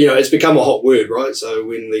 But it's become a hot word, right? So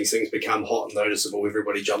when these things become hot and noticeable,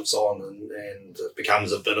 everybody jumps on, and it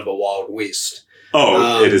becomes a bit of a Wild West.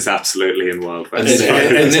 It is absolutely in Wild West.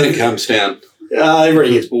 And then it comes down.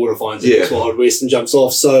 Everybody gets bored and finds it's Wild West and jumps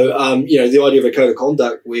off. So, the idea of a code of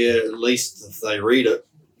conduct where at least if they read it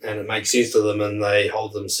and it makes sense to them and they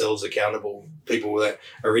hold themselves accountable, people that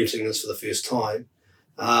are entering this for the first time,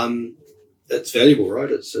 it's valuable, right?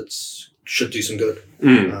 It's should do some good.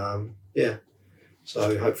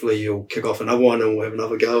 So hopefully you'll kick off another one and we'll have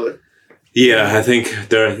another go at it. Yeah, I think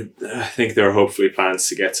there are hopefully plans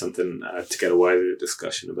to get something to get a wider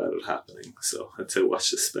discussion about it happening. So I'd say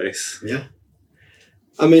watch this space. Yeah.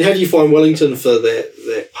 I mean, how do you find Wellington for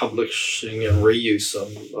that publishing and reuse?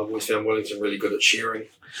 I've always found Wellington really good at sharing.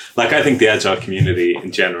 Like, I think the Agile community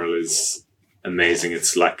in general is amazing.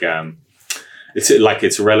 It's like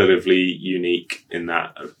it's relatively unique in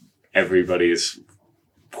that everybody is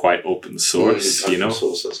quite open source. Open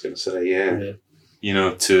source, I was going to say,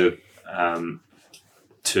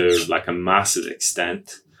 to like a massive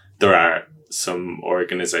extent. There are some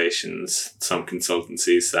organizations, some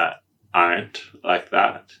consultancies that aren't like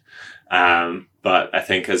that. But I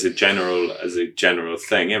think as a general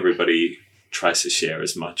thing, everybody tries to share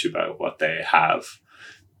as much about what they have,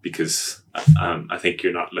 because I think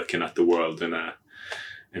you're not looking at the world in a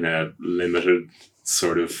limited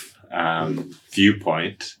sort of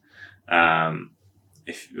viewpoint.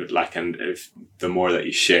 If the more that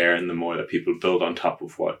you share and the more that people build on top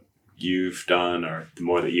of what you've done, or the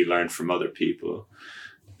more that you learn from other people,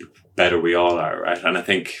 the better we all are, right? And I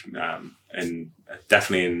think and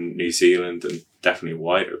definitely in New Zealand and definitely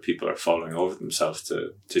wider, people are falling over themselves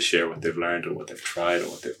to share what they've learned and what they've tried and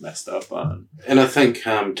what they've messed up on. And I think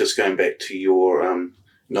just going back to your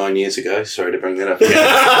 9 years ago, sorry to bring that up.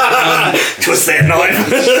 Twist that knife.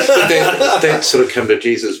 that sort of come to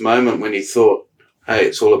Jesus moment when he thought, hey,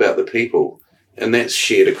 it's all about the people. and that's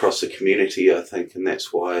shared across the community, I think, and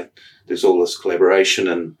that's why there's all this collaboration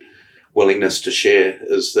and willingness to share,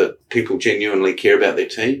 is that people genuinely care about their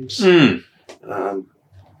teams.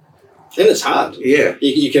 And it's hard. Yeah.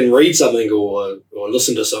 You can read something or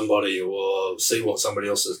listen to somebody or see what somebody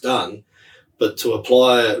else has done, but to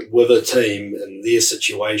apply it with a team in their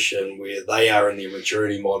situation where they are in their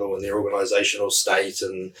maturity model and their organisational state,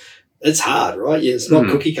 and it's hard, right? Yeah, it's not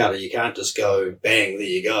cookie cutter. You can't just go, bang, there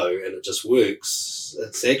you go, and it just works.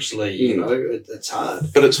 It's actually, it's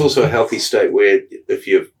hard. But it's also a healthy state where if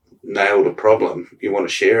you've nailed a problem, you want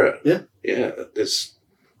to share it. Yeah. Yeah.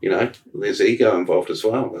 There's ego involved as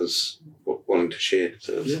well as wanting to share.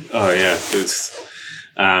 So Oh yeah, there's,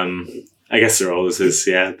 I guess there always is,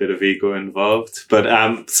 a bit of ego involved.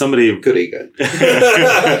 But somebody good ego,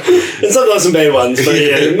 and sometimes some bad ones, but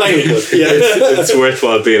mainly good. Yeah, it's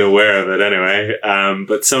worthwhile being aware of it anyway.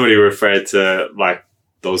 But somebody referred to like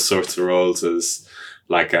those sorts of roles as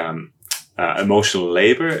like emotional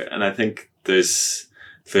labor, and I think there's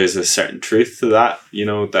a certain truth to that.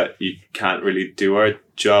 That you can't really do our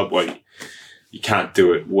job. Well, you can't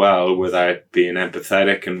do it well without being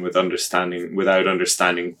empathetic and without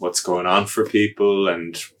understanding what's going on for people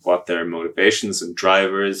and what their motivations and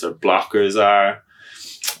drivers or blockers are.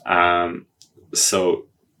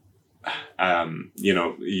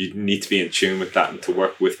 You need to be in tune with that and to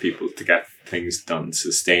work with people to get things done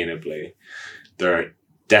sustainably. There's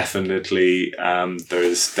definitely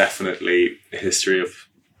a history of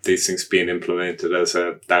these things being implemented as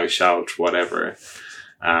a thou shalt whatever.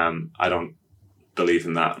 I don't believe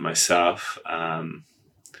in that myself.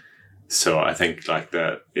 So I think like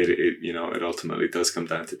that it ultimately does come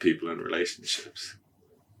down to people and relationships.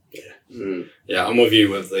 Yeah, I'm with you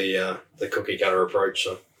with the cookie cutter approach.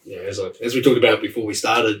 So, as we talked about before we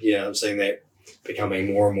started, I'm seeing that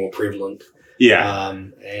becoming more and more prevalent. Yeah.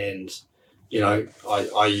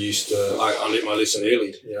 I used to, I learned my lesson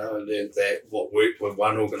early. I learned that what worked with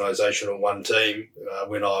one organisation or one team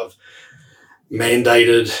when I've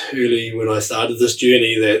mandated early when I started this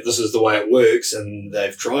journey that this is the way it works, and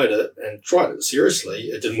they've tried it seriously.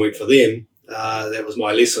 It didn't work for them. That was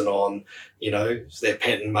my lesson on, that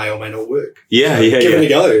pattern may or may not work. Yeah, so give it a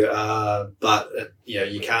go. But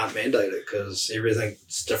you can't mandate it because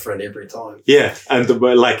everything's different every time. Yeah, and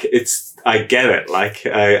I get it. Like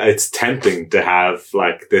it's tempting to have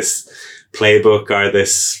like this playbook or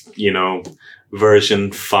this,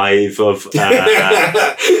 version 5 of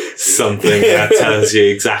something that tells you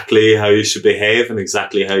exactly how you should behave and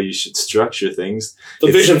exactly how you should structure things.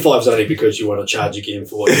 The version 5's only because you want to charge again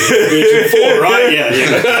for what you version 4, right?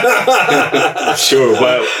 Yeah. Sure.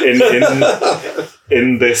 Well,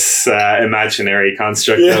 in this imaginary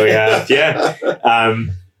construct that we have,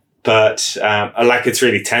 But it's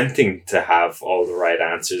really tempting to have all the right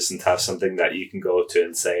answers and to have something that you can go to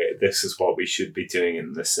and say, this is what we should be doing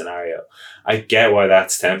in this scenario. I get why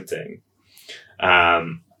that's tempting.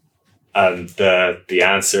 And the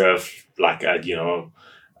answer of I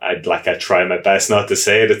try my best not to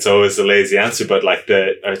say it. It's always a lazy answer, but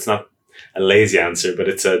it's not a lazy answer, but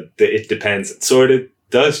it depends. It sort of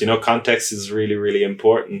does, context is really, really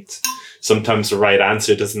important. Sometimes the right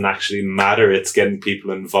answer doesn't actually matter. It's getting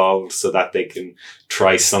people involved so that they can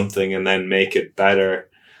try something and then make it better.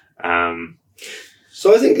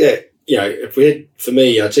 So I think that, if we had, for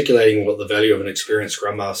me, articulating what the value of an experienced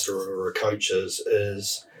Scrum Master or a coach is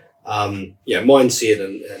mindset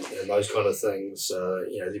and those kind of things,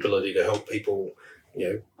 the ability to help people,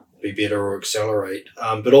 be better or accelerate.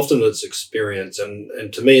 But often it's experience.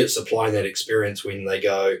 And to me, it's applying that experience when they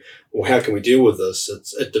go, well, how can we deal with this?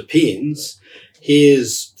 It depends.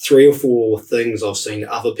 Here's 3 or 4 things I've seen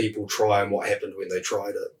other people try and what happened when they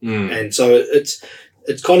tried it. And so it's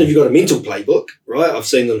kind of, you've got a mental playbook, right? I've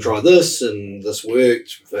seen them try this and this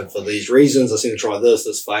worked for these reasons. I've seen them try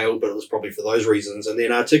this failed, but it was probably for those reasons. And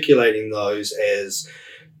then articulating those as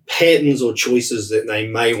patterns or choices that they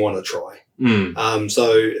may want to try.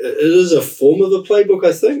 So it is a form of a playbook,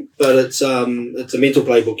 I think, but it's a mental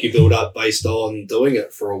playbook you build up based on doing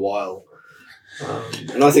it for a while.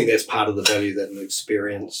 And I think that's part of the value that an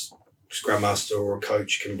experienced Scrum Master or a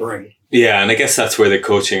coach can bring. Yeah, and I guess that's where the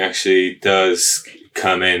coaching actually does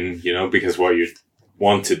come in, because what you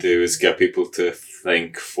want to do is get people to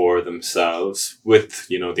think for themselves with,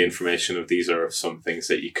 the information of these are some things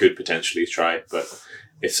that you could potentially try, but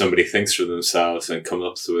if somebody thinks for themselves and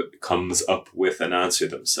comes up with an answer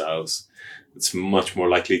themselves, it's much more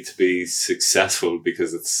likely to be successful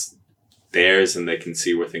because it's theirs and they can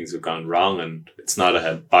see where things have gone wrong. And it's not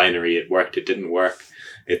a binary, it worked, it didn't work.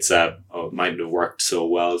 It's it mightn't have worked so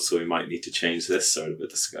well, so we might need to change this sort of a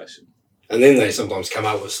discussion. And then they sometimes come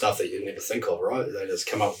up with stuff that you'd never think of, right? They just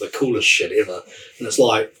come up with the coolest shit ever. And it's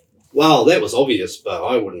like, wow, that was obvious, but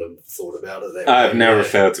I wouldn't have thought about it that way. I've never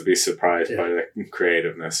failed to be surprised by the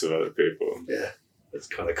creativeness of other people. Yeah, it's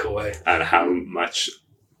kind of cool, eh? And how much,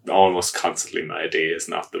 almost constantly, my idea is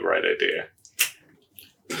not the right idea.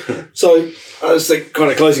 So I was kind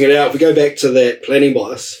of closing it out. If we go back to that planning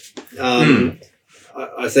bias,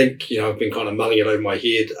 I think, I've been kind of mulling it over my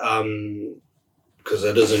head because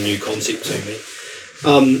it is a new concept to me.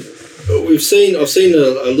 I've seen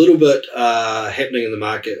a little bit happening in the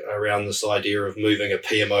market around this idea of moving a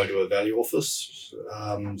PMO to a value office.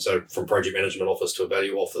 So from project management office to a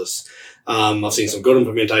value office. I've seen some good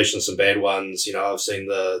implementations, some bad ones. I've seen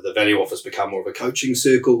the value office become more of a coaching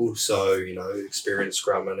circle. So, experienced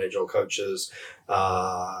Scrum and Agile coaches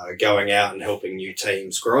going out and helping new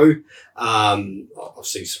teams grow. I've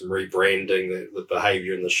seen some rebranding. The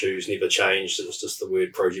behaviour in the shoes never changed. It was just the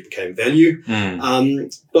word project became value.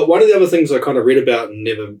 But one of the other things I kind of read about and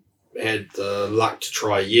never had the luck to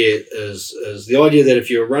try yet is the idea that if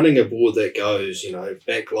you're running a board that goes,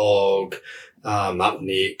 backlog, up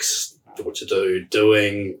next, what to do,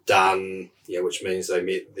 doing, done, which means they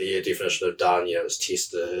met their definition of done, it's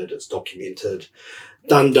tested, it's documented,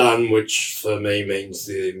 done, which for me means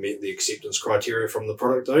they met the acceptance criteria from the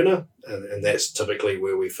product owner, and that's typically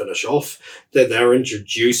where we finish off, that they're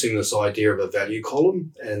introducing this idea of a value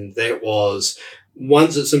column, and that was,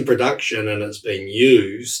 once it's in production and it's being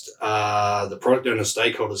used, the product owner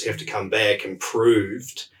stakeholders have to come back and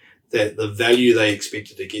proved that the value they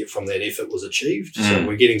expected to get from that effort was achieved. So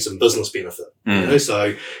we're getting some business benefit.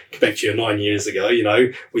 So back to your 9 years ago,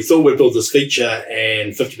 we thought we'd build this feature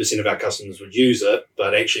and 50% of our customers would use it,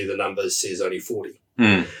 but actually the number says only 40.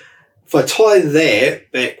 If I tie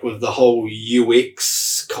that back with the whole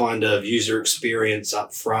UX kind of user experience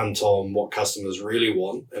up front on what customers really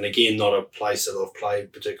want, and again, not a place that I've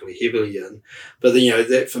played particularly heavily in, but then,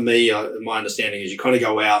 that for me, my understanding is you kind of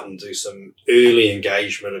go out and do some early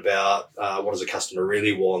engagement about what does a customer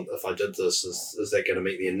really want. If I did this, is that going to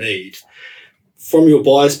meet their need? From your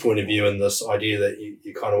bias point of view and this idea that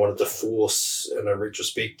you kind of wanted to force in a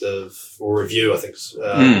retrospective or review, I think,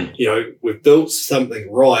 we've built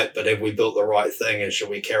something right, but have we built the right thing and should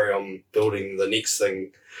we carry on building the next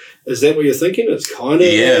thing? Is that what you're thinking? It's kind of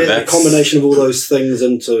a combination of all those things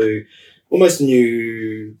into almost a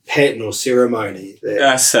new pattern or ceremony.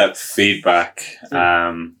 That's that feedback.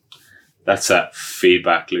 That's that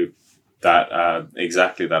feedback loop. That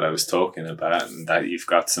exactly that I was talking about, and that you've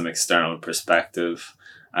got some external perspective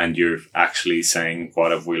and you're actually saying,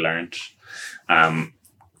 what have we learned?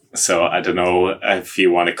 So I don't know if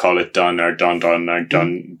you want to call it done or done or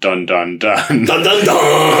done.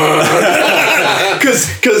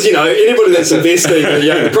 Because anybody that's investing,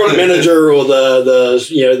 the product manager or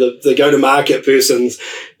the go-to-market persons,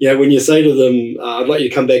 when you say to them, I'd like you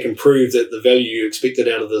to come back and prove that the value you expected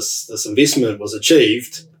out of this investment was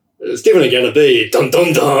achieved, it's definitely going to be dun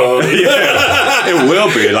dun dun. It will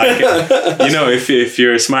be if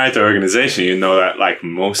you're a smart organization, that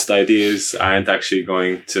most ideas aren't actually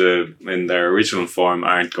going to, in their original form,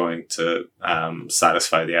 aren't going to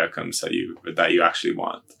satisfy the outcomes that you actually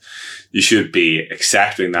want. You should be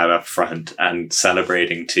accepting that up front and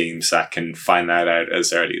celebrating teams that can find that out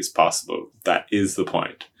as early as possible. That is the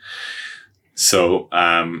point. So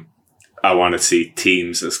I want to see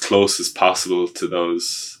teams as close as possible to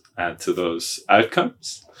those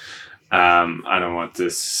outcomes. And I want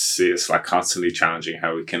to see us constantly challenging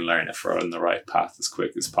how we can learn if we're on the right path as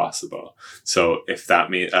quick as possible. So if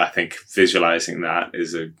that means, I think visualizing that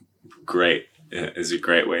is a great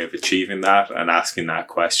way of achieving that, and asking that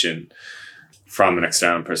question from an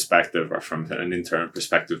external perspective or from an internal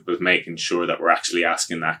perspective, but making sure that we're actually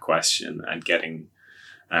asking that question and getting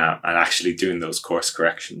and actually doing those course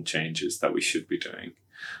correction changes that we should be doing.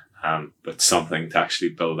 But something to actually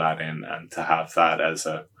build that in and to have that as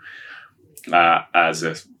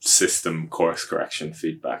a system course correction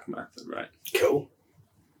feedback method, right? Cool.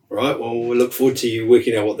 Right, well, we look forward to you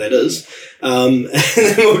working out what that is. And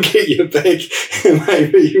then we'll get you back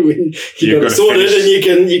maybe when you've got it sorted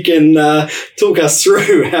and you can talk us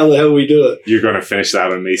through how the hell we do it. You're going to finish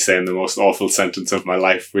that on me saying the most awful sentence of my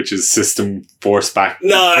life, which is system force back.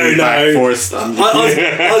 No. Force.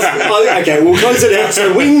 Okay, we'll close it out.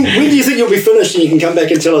 So when do you think you'll be finished and you can come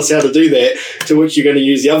back and tell us how to do that, to which you're going to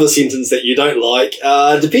use the other sentence that you don't like?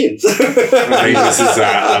 Depends. I think this is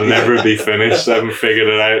I'll never be finished. I haven't figured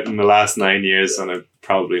it out in the last 9 years, and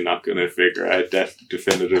probably not going to figure out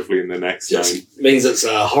definitively in the next line. Just means it's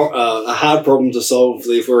a hard problem to solve,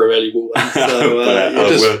 therefore a valuable one. So, But We'll I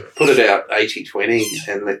just will. put it out 80-20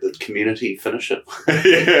 and let the community finish it.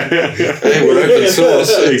 Yeah, we're open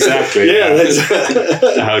source. Exactly. Yeah, that's...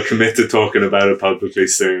 I'll commit to talking about it publicly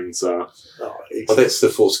soon. So Oh, Well, that's the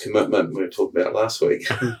forced commitment we were talking about last week.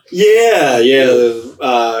 yeah.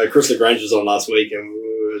 Chris LaGrange was on last week, and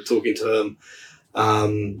we were talking to him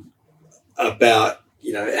about,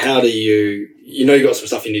 how do you got some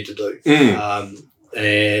stuff you need to do,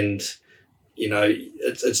 and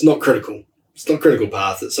it's not critical. It's not a critical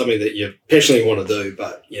path. It's something that you passionately want to do,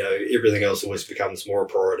 but everything else always becomes more a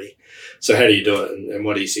priority. So how do you do it? And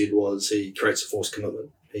what he said was he creates a forced commitment.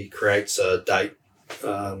 He creates a date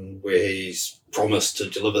where he's promised to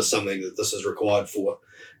deliver something that this is required for,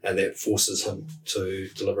 and that forces him to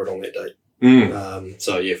deliver it on that date.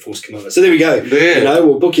 Forced commitment. So there we go. Yeah.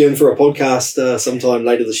 We'll book you in for a podcast sometime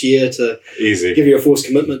later this year to easy. give you a forced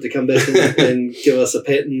commitment to come back and give us a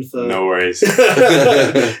pattern for. No worries.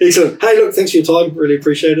 Excellent. Hey, look, thanks for your time. Really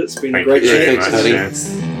appreciate it. It's been a great you very chat. much, Thanks, gents.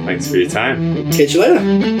 Thanks for your time. Catch you later.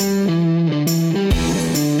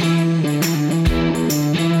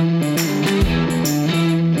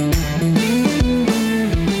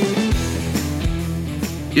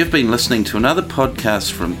 You've been listening to another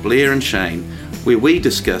podcast from Blair and Shane, where we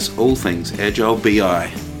discuss all things Agile BI.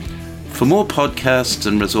 For more podcasts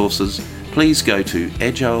and resources, please go to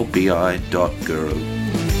agilebi.guru.